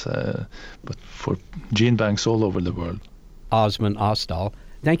us, but for gene banks all over the world. Åsmund Asdal,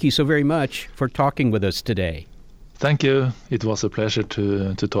 thank you so very much for talking with us today. Thank you. It was a pleasure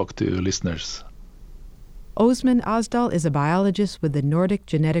to talk to listeners. Åsmund Asdal is a biologist with the Nordic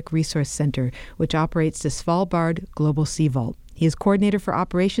Genetic Resource Center, which operates the Svalbard Global Seed Vault. He is coordinator for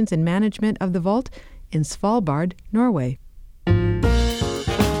operations and management of the vault in Svalbard, Norway.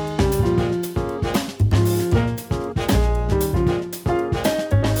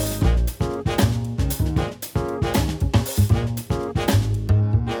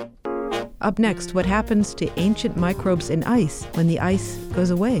 Up next, what happens to ancient microbes in ice when the ice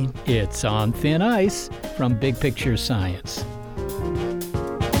goes away? It's On Thin Ice from Big Picture Science.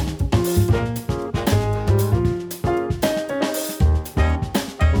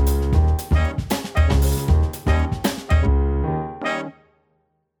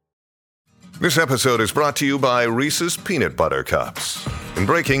 This episode is brought to you by Reese's Peanut Butter Cups. In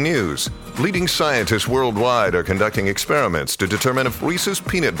breaking news, leading scientists worldwide are conducting experiments to determine if Reese's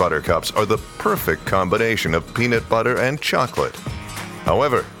Peanut Butter Cups are the perfect combination of peanut butter and chocolate.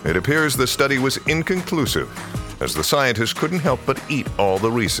 However, it appears the study was inconclusive, as the scientists couldn't help but eat all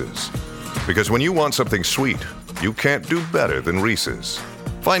the Reese's. Because when you want something sweet, you can't do better than Reese's.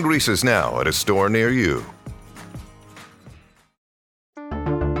 Find Reese's now at a store near you.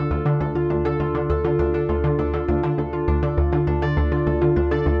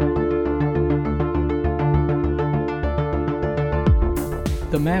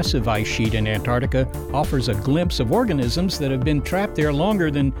 The massive ice sheet in Antarctica offers a glimpse of organisms that have been trapped there longer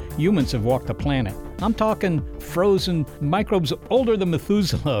than humans have walked the planet. I'm talking frozen microbes older than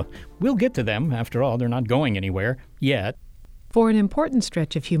Methuselah. We'll get to them. After all, they're not going anywhere yet. For an important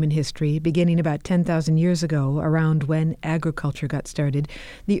stretch of human history, beginning about 10,000 years ago, around when agriculture got started,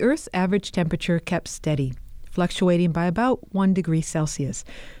 the Earth's average temperature kept steady, fluctuating by about 1 degree Celsius.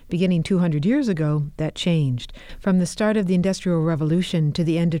 Beginning 200 years ago, that changed. From the start of the Industrial Revolution to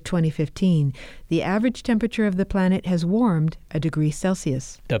the end of 2015, the average temperature of the planet has warmed 1 degree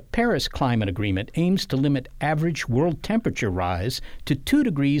Celsius. The Paris Climate Agreement aims to limit average world temperature rise to 2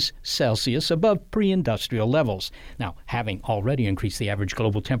 degrees Celsius above pre-industrial levels. Now, having already increased the average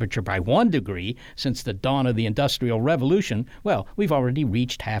global temperature by 1 degree since the dawn of the Industrial Revolution, well, we've already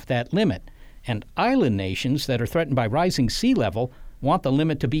reached half that limit. And island nations that are threatened by rising sea level want the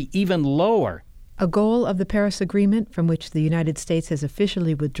limit to be even lower. A goal of the Paris Agreement, from which the United States has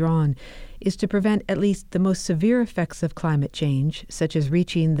officially withdrawn, is to prevent at least the most severe effects of climate change, such as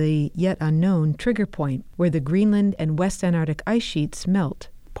reaching the yet unknown trigger point, where the Greenland and West Antarctic ice sheets melt.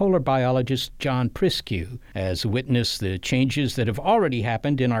 Polar biologist John Priscu has witnessed the changes that have already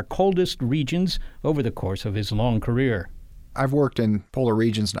happened in our coldest regions over the course of his long career. I've worked in polar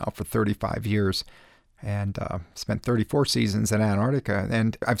regions now for 35 years and spent 34 seasons in Antarctica,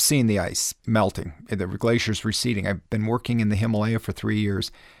 and I've seen the ice melting, the glaciers receding. I've been working in the Himalaya for 3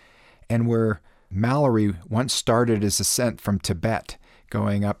 years, and where Mallory once started his ascent from Tibet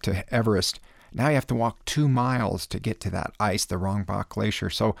going up to Everest, now you have to walk 2 miles to get to that ice, the Rongbach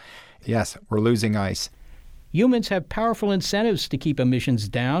Glacier. So, yes, we're losing ice. Humans have powerful incentives to keep emissions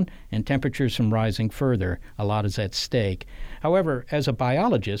down and temperatures from rising further. A lot is at stake. However, as a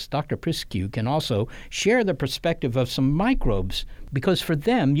biologist, Dr. Priscu can also share the perspective of some microbes, because for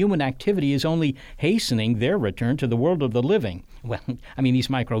them, human activity is only hastening their return to the world of the living. Well, I mean, these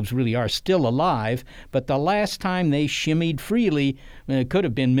microbes really are still alive, but the last time they shimmied freely could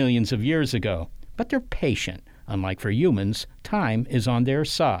have been millions of years ago. But they're patient. Unlike for humans, time is on their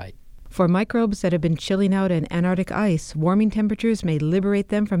side. For microbes that have been chilling out in Antarctic ice, warming temperatures may liberate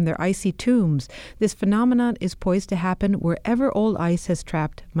them from their icy tombs. This phenomenon is poised to happen wherever old ice has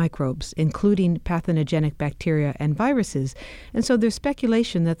trapped microbes, including pathogenic bacteria and viruses. And so there's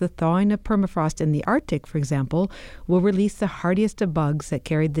speculation that the thawing of permafrost in the Arctic, for example, will release the hardiest of bugs that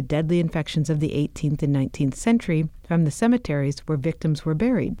carried the deadly infections of the 18th and 19th century from the cemeteries where victims were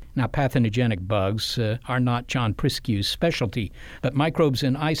buried. Now, pathogenic bugs are not John Priscu's specialty, but microbes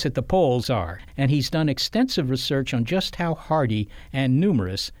in ice at the poles are, and he's done extensive research on just how hardy and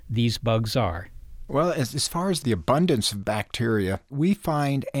numerous these bugs are. Well, as far as the abundance of bacteria, we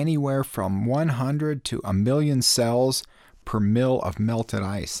find anywhere from 100 to 1 million cells per mil of melted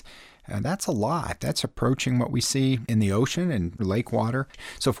ice. And that's a lot. That's approaching what we see in the ocean and lake water.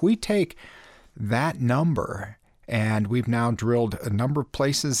 So if we take that number, and we've now drilled a number of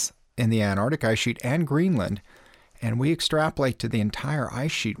places in the Antarctic ice sheet and Greenland, and we extrapolate to the entire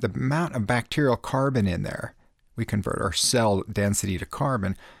ice sheet the amount of bacterial carbon in there. We convert our cell density to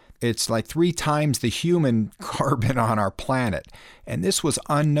carbon. It's like 3 times the human carbon on our planet. And this was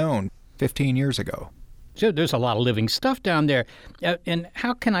unknown 15 years ago. So there's a lot of living stuff down there. And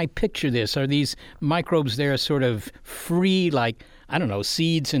how can I picture this? Are these microbes there sort of free, like, I don't know,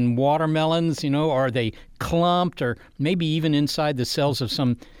 seeds in watermelons, or are they clumped, or maybe even inside the cells of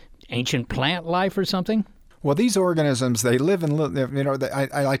some ancient plant life or something? Well, these organisms, they live in,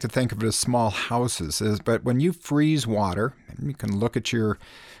 I like to think of it as small houses. But when you freeze water, you can look at your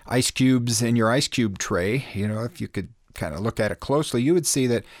ice cubes in your ice cube tray. If you could kind of look at it closely, you would see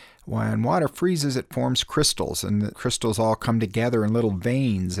that when water freezes, it forms crystals, and the crystals all come together in little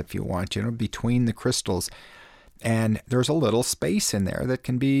veins, if you want, between the crystals. And there's a little space in there that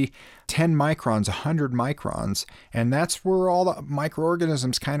can be 10 microns, 100 microns. And that's where all the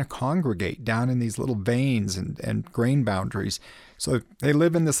microorganisms kind of congregate down in these little veins and grain boundaries. So they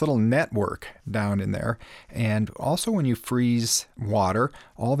live in this little network down in there. And also when you freeze water,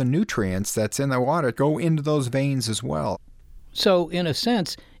 all the nutrients that's in the water go into those veins as well. So in a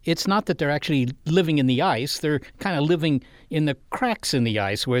sense, it's not that they're actually living in the ice. They're kind of living in the cracks in the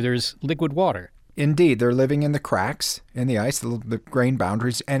ice where there's liquid water. Indeed, they're living in the cracks in the ice, the grain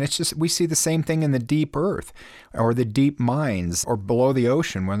boundaries, and it's just we see the same thing in the deep earth or the deep mines or below the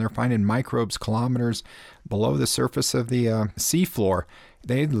ocean when they're finding microbes kilometers below the surface of the seafloor.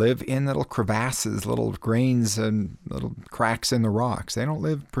 They live in little crevasses, little grains and little cracks in the rocks. They don't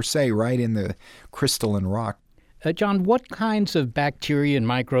live per se right in the crystalline rock. John, what kinds of bacteria and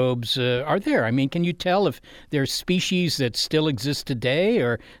microbes are there? I mean, can you tell if there's species that still exist today,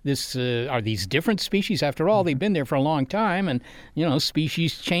 or are these different species? After all, they've been there for a long time, and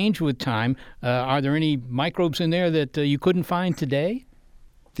species change with time. Are there any microbes in there that you couldn't find today?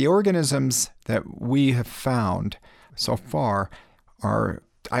 The organisms that we have found so far are,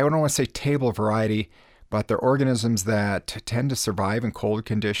 I don't want to say table variety, but they're organisms that tend to survive in cold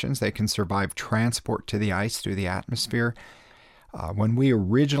conditions. They can survive transport to the ice through the atmosphere. When we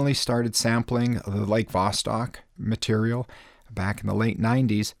originally started sampling the Lake Vostok material back in the late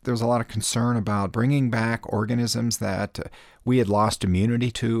 90s, there was a lot of concern about bringing back organisms that we had lost immunity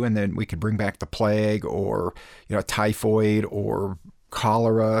to, and then we could bring back the plague or typhoid or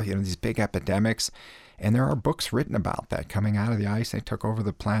cholera, these big epidemics. And there are books written about that coming out of the ice. They took over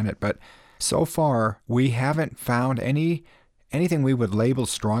the planet. But so far, we haven't found anything we would label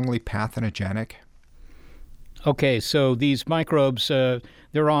strongly pathogenic. Okay, so these microbes,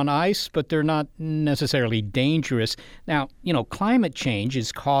 they're on ice, but they're not necessarily dangerous. Now, climate change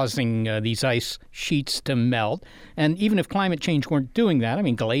is causing these ice sheets to melt. And even if climate change weren't doing that,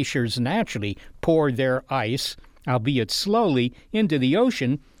 glaciers naturally pour their ice, albeit slowly, into the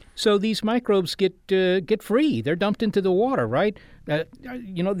ocean. So these microbes get free. They're dumped into the water, right?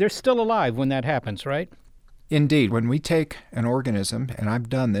 They're still alive when that happens, right? Indeed. When we take an organism, and I've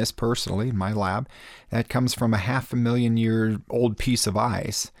done this personally in my lab, that comes from a 500,000-year-old piece of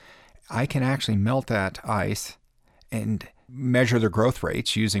ice, I can actually melt that ice and measure their growth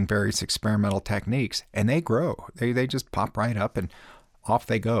rates using various experimental techniques, and they grow. They just pop right up and off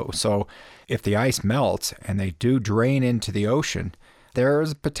they go. So if the ice melts and they do drain into the ocean, there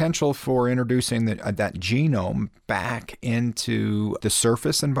is potential for introducing that genome back into the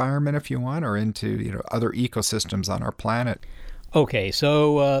surface environment, if you want, or into other ecosystems on our planet. Okay,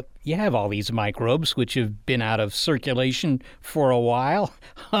 so you have all these microbes which have been out of circulation for a while,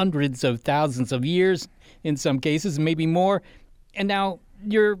 hundreds of thousands of years in some cases, maybe more, and now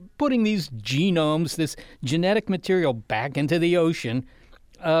you're putting these genomes, this genetic material, back into the ocean.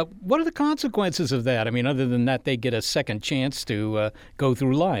 What are the consequences of that? Other than that, they get a second chance to go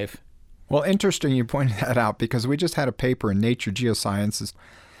through life. Well, interesting you pointed that out, because we just had a paper in Nature Geosciences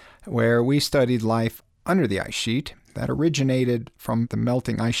where we studied life under the ice sheet that originated from the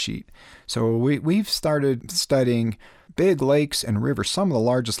melting ice sheet. So we've started studying big lakes and rivers. Some of the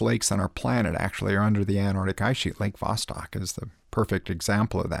largest lakes on our planet actually are under the Antarctic ice sheet. Lake Vostok is the perfect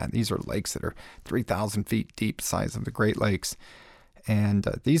example of that. These are lakes that are 3,000 feet deep, size of the Great Lakes. And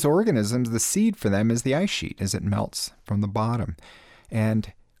these organisms, the seed for them is the ice sheet as it melts from the bottom.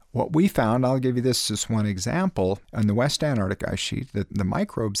 And what we found, I'll give you this just one example, on the West Antarctic ice sheet, the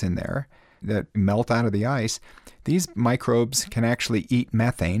microbes in there that melt out of the ice, these microbes can actually eat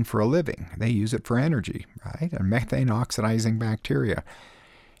methane for a living. They use it for energy, right? They're methane oxidizing bacteria.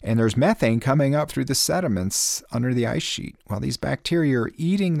 And there's methane coming up through the sediments under the ice sheet. Well, these bacteria are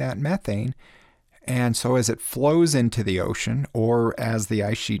eating that methane. And so as it flows into the ocean, or as the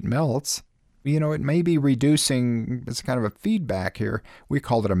ice sheet melts, it may be reducing, it's kind of a feedback here. We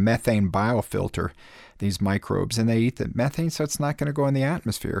call it a methane biofilter, these microbes, and they eat the methane, so it's not going to go in the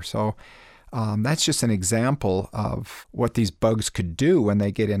atmosphere. So that's just an example of what these bugs could do when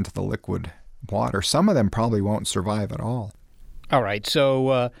they get into the liquid water. Some of them probably won't survive at all. All right,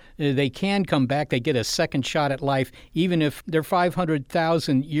 so they can come back. They get a second shot at life, even if they're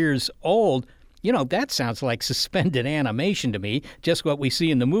 500,000 years old. That sounds like suspended animation to me, just what we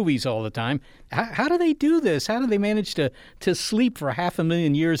see in the movies all the time. How do they do this? How do they manage to sleep for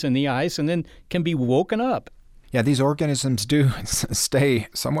 500,000 years in the ice and then can be woken up? Yeah, these organisms do stay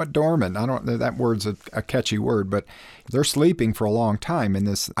somewhat dormant. That word's a catchy word, but they're sleeping for a long time in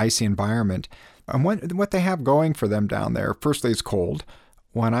this icy environment. And what they have going for them down there, firstly, it's cold.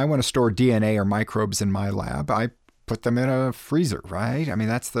 When I want to store DNA or microbes in my lab, I put them in a freezer, right? I mean,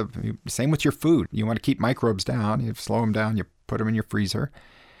 that's the same with your food. You want to keep microbes down. You slow them down, you put them in your freezer.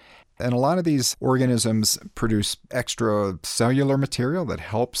 And a lot of these organisms produce extra cellular material that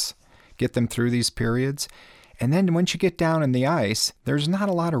helps get them through these periods. And then once you get down in the ice, there's not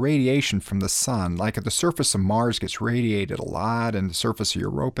a lot of radiation from the sun. Like at the surface of Mars gets radiated a lot, and the surface of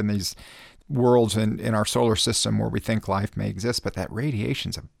Europa and these worlds in our solar system where we think life may exist. But that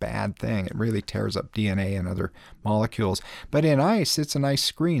radiation's a bad thing. It really tears up DNA and other molecules. But in ice, it's a nice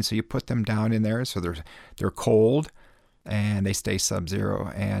screen. So you put them down in there so they're cold and they stay sub-zero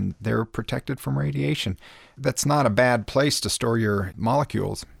and they're protected from radiation. That's not a bad place to store your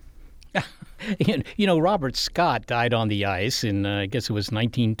molecules. You know, Robert Scott died on the ice in, I guess it was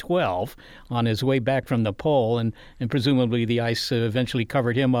 1912, on his way back from the pole, and presumably the ice eventually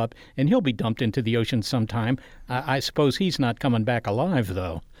covered him up, and he'll be dumped into the ocean sometime. I suppose he's not coming back alive,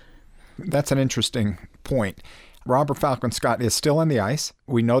 though. That's an interesting point. Robert Falcon Scott is still on the ice.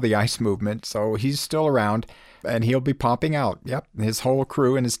 We know the ice movement, so he's still around, and he'll be popping out. Yep, his whole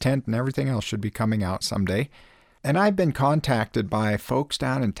crew and his tent and everything else should be coming out someday. And I've been contacted by folks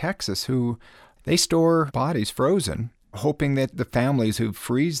down in Texas who they store bodies frozen, hoping that the families who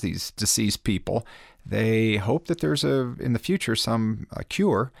freeze these deceased people, they hope that there's in the future some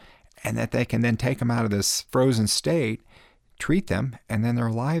cure, and that they can then take them out of this frozen state, treat them, and then they're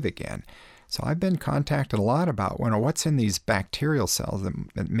alive again. So I've been contacted a lot about what's in these bacterial cells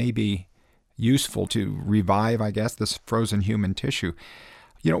that may be useful to revive, I guess, this frozen human tissue.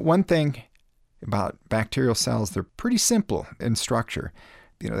 You know, one thing about bacterial cells, they're pretty simple in structure.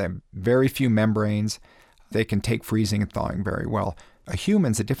 You know, they have very few membranes. They can take freezing and thawing very well. A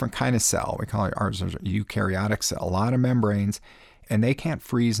human's a different kind of cell. We call it ours a eukaryotic cell. A lot of membranes, and they can't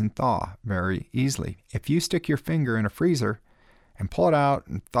freeze and thaw very easily. If you stick your finger in a freezer and pull it out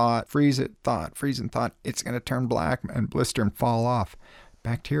and thaw it, freeze it, thaw it, freeze and thaw it, it's going to turn black and blister and fall off.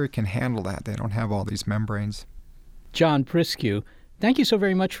 Bacteria can handle that. They don't have all these membranes. John Priscu, thank you so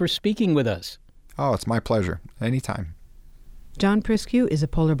very much for speaking with us. Oh, it's my pleasure. Anytime. John Priscu is a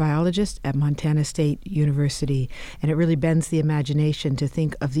polar biologist at Montana State University, and it really bends the imagination to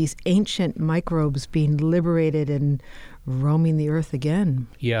think of these ancient microbes being liberated and roaming the Earth again.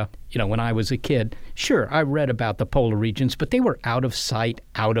 Yeah. You know, when I was a kid, sure, I read about the polar regions, but they were out of sight,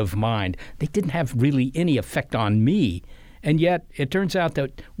 out of mind. They didn't have really any effect on me. And yet, it turns out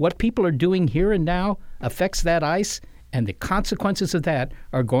that what people are doing here and now affects that ice, and the consequences of that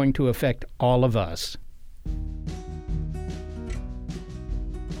are going to affect all of us.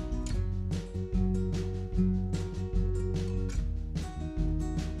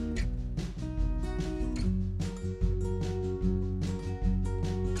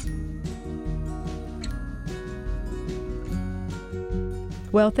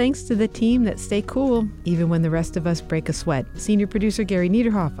 Well, thanks to the team that stay cool, even when the rest of us break a sweat. Senior producer Gary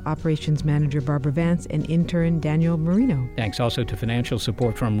Niederhoff, operations manager Barbara Vance, and intern Daniel Marino. Thanks also to financial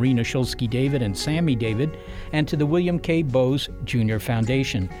support from Rena Shulsky-David and Sammy David, and to the William K. Bowes Jr.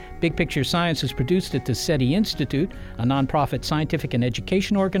 Foundation. Big Picture Science is produced at the SETI Institute, a nonprofit scientific and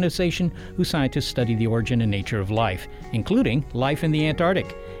education organization whose scientists study the origin and nature of life, including life in the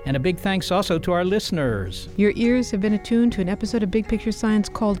Antarctic. And a big thanks also to our listeners. Your ears have been attuned to an episode of Big Picture Science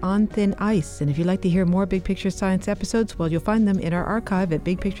called On Thin Ice. And if you'd like to hear more Big Picture Science episodes, well, you'll find them in our archive at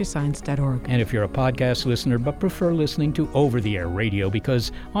bigpicturescience.org. And if you're a podcast listener but prefer listening to over-the-air radio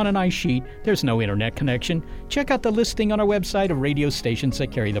because on an ice sheet there's no internet connection, check out the listing on our website of radio stations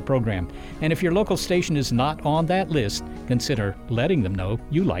that carry the program. And if your local station is not on that list, consider letting them know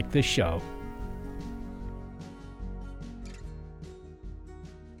you like this show.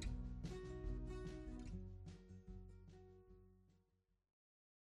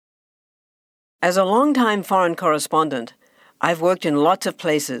 As a longtime foreign correspondent, I've worked in lots of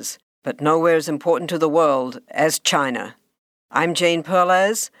places, but nowhere as important to the world as China. I'm Jane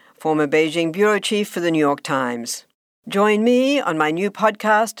Perlez, former Beijing bureau chief for the New York Times. Join me on my new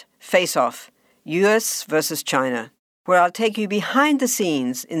podcast, Face Off, U.S. versus China, where I'll take you behind the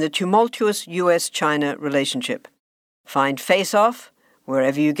scenes in the tumultuous U.S.-China relationship. Find Face Off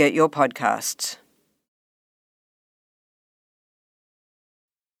wherever you get your podcasts.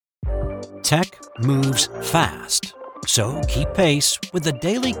 Tech moves fast, so keep pace with the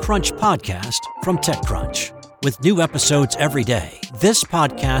Daily Crunch podcast from TechCrunch. With new episodes every day, this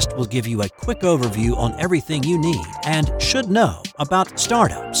podcast will give you a quick overview on everything you need and should know about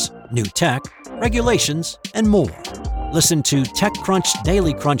startups, new tech, regulations, and more. Listen to TechCrunch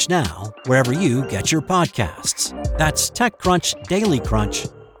Daily Crunch now, wherever you get your podcasts. That's TechCrunch Daily Crunch,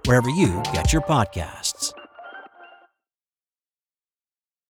 wherever you get your podcasts.